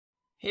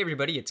Hey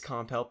everybody, it's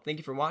CompHelp. Thank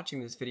you for watching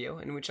this video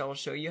in which I will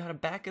show you how to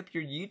back up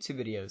your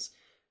YouTube videos.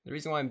 The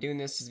reason why I'm doing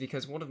this is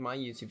because one of my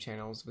YouTube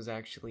channels was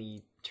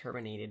actually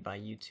terminated by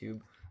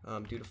YouTube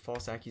due to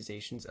false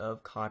accusations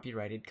of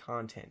copyrighted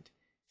content.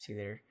 See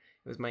there?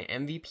 It was my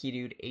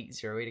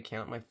MVPDude808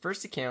 account, my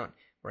first account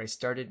where I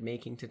started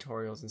making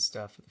tutorials and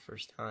stuff for the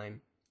first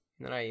time.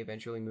 And then I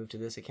eventually moved to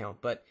this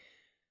account. But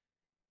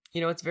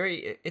you know,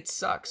 it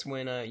sucks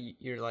when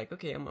you're like,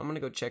 okay, I'm gonna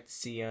go check to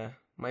see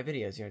my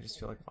videos. You know, I just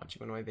feel like watching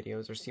one of my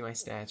videos or see my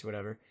stats or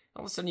whatever.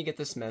 All of a sudden you get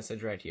this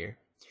message right here.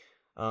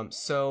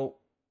 So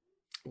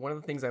one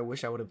of the things I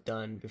wish I would have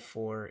done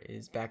before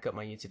is back up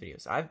my YouTube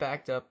videos. I've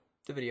backed up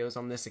the videos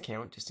on this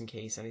account just in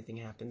case anything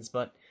happens,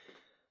 but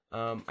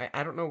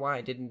I don't know why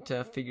I didn't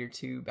figure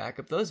to back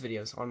up those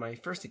videos on my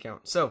first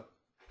account. So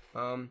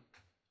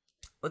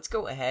let's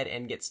go ahead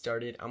and get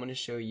started. I'm going to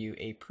show you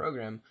a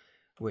program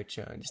which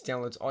just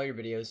downloads all your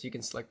videos. You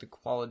can select the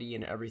quality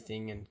and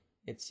everything, and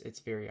it's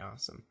very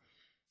awesome.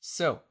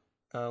 So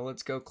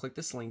let's go click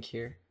this link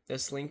here.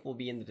 This link will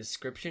be in the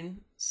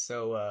description.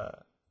 So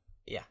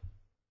yeah,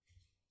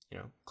 you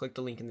know, click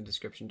the link in the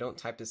description. Don't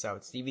type this out.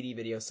 It's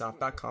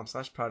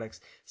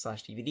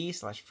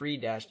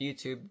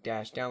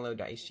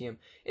dvdvideosoft.com/products/dvd/free-youtube-download.htm.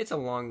 It's a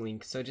long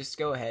link, so just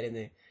go ahead in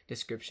the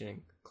description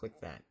and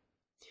click that.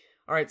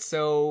 Alright,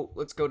 so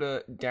let's go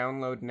to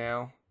download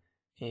now,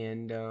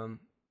 and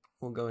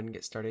we'll go ahead and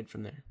get started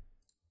from there.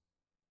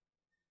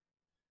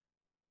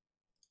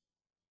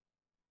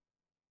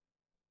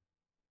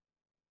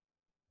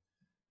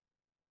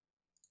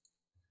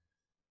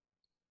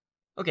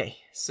 Okay,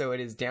 so it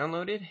is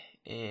downloaded,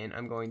 and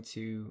I'm going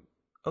to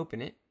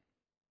open it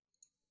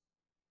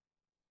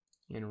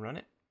and run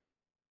it.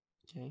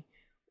 Okay,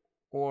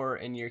 or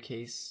in your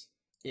case,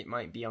 it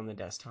might be on the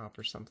desktop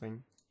or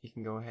something. You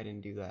can go ahead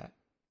and do that.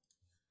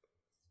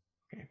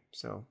 Okay,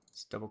 so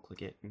let's double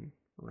click it and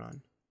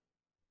run.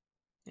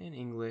 In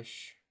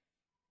English.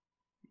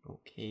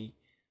 Okay,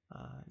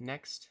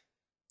 next.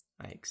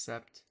 I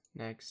accept,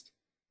 next,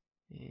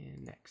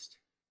 and next.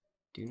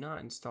 Do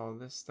not install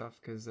this stuff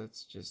because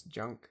that's just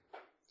junk.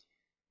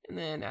 And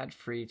then add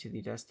free to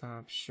the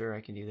desktop. Sure,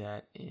 I can do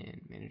that.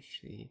 And manage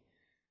the.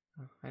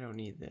 Oh, I don't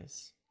need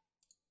this.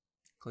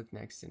 Click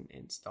next and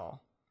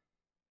install.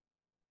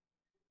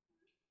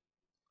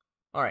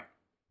 Alright.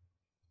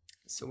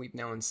 So we've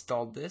now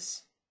installed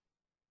this.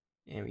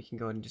 And we can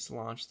go ahead and just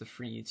launch the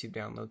free YouTube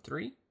Download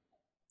 3.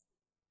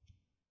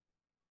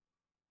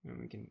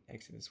 And we can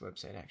exit this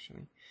website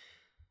actually.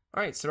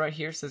 Alright, so right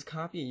here it says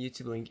copy a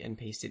YouTube link and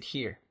paste it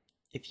here.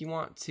 If you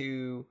want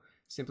to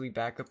simply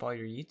back up all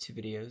your YouTube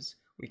videos,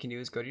 what you can do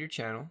is go to your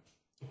channel,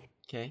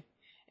 okay,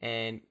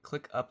 and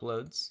click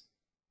uploads.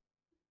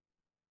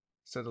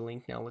 So the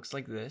link now looks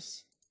like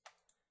this.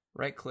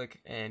 Right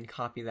click and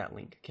copy that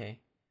link,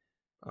 okay.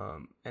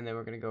 And then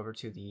we're going to go over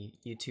to the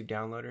YouTube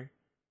downloader.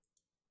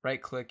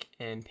 Right click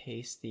and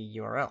paste the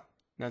URL.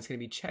 Now it's going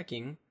to be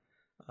checking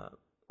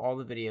all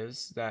the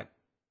videos that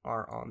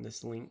are on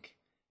this link.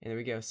 And there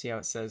we go. See how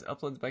it says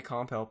uploads by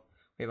CompHelp.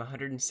 We have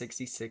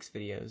 166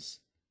 videos.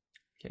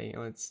 Okay,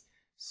 let's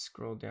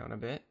scroll down a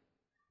bit.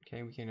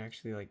 Okay, we can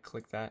actually like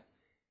click that,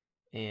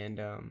 and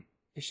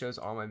it shows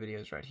all my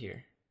videos right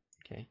here.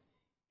 Okay,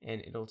 and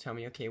it'll tell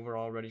me, okay, we're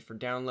all ready for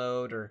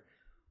download, or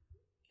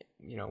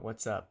you know,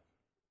 what's up.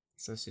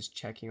 So it's just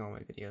checking all my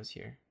videos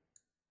here.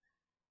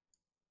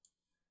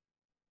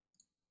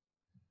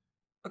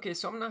 Okay,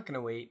 so I'm not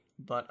gonna wait,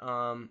 but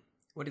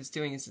what it's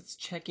doing is it's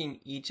checking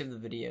each of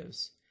the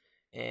videos,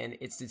 and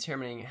it's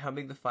determining how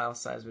big the file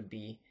size would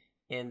be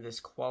and this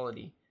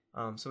quality.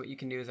 So what you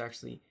can do is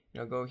actually, you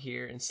know, go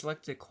here and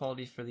select the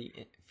quality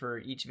for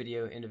each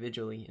video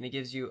individually, and it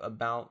gives you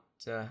about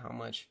how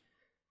much,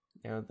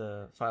 you know,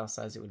 the file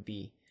size it would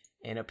be.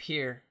 And up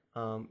here,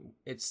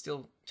 it's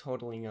still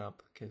totaling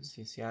up because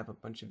you see I have a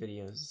bunch of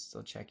videos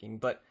still checking,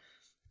 but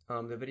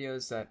the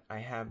videos that I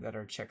have that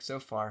are checked so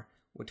far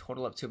would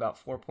total up to about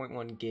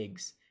 4.1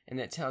 gigs, and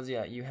that tells you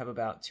that you have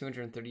about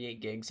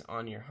 238 gigs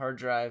on your hard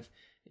drive,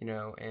 you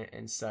know,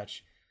 and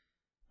such.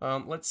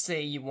 Let's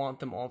say you want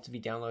them all to be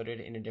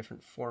downloaded in a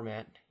different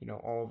format, you know,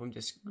 all of them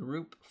just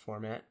group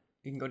format.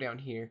 You can go down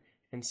here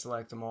and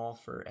select them all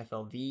for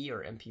FLV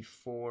or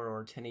MP4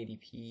 or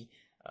 1080p,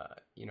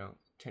 you know,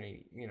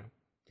 1080, you know,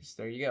 just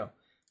there you go.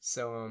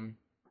 So,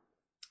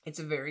 it's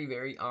a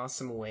very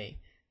awesome way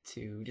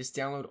to just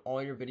download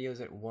all your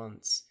videos at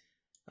once.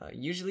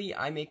 Usually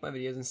I make my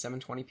videos in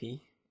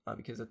 720p,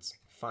 because that's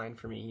fine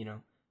for me, you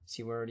know.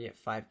 See, we're already at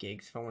 5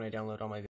 gigs if I want to download all my videos.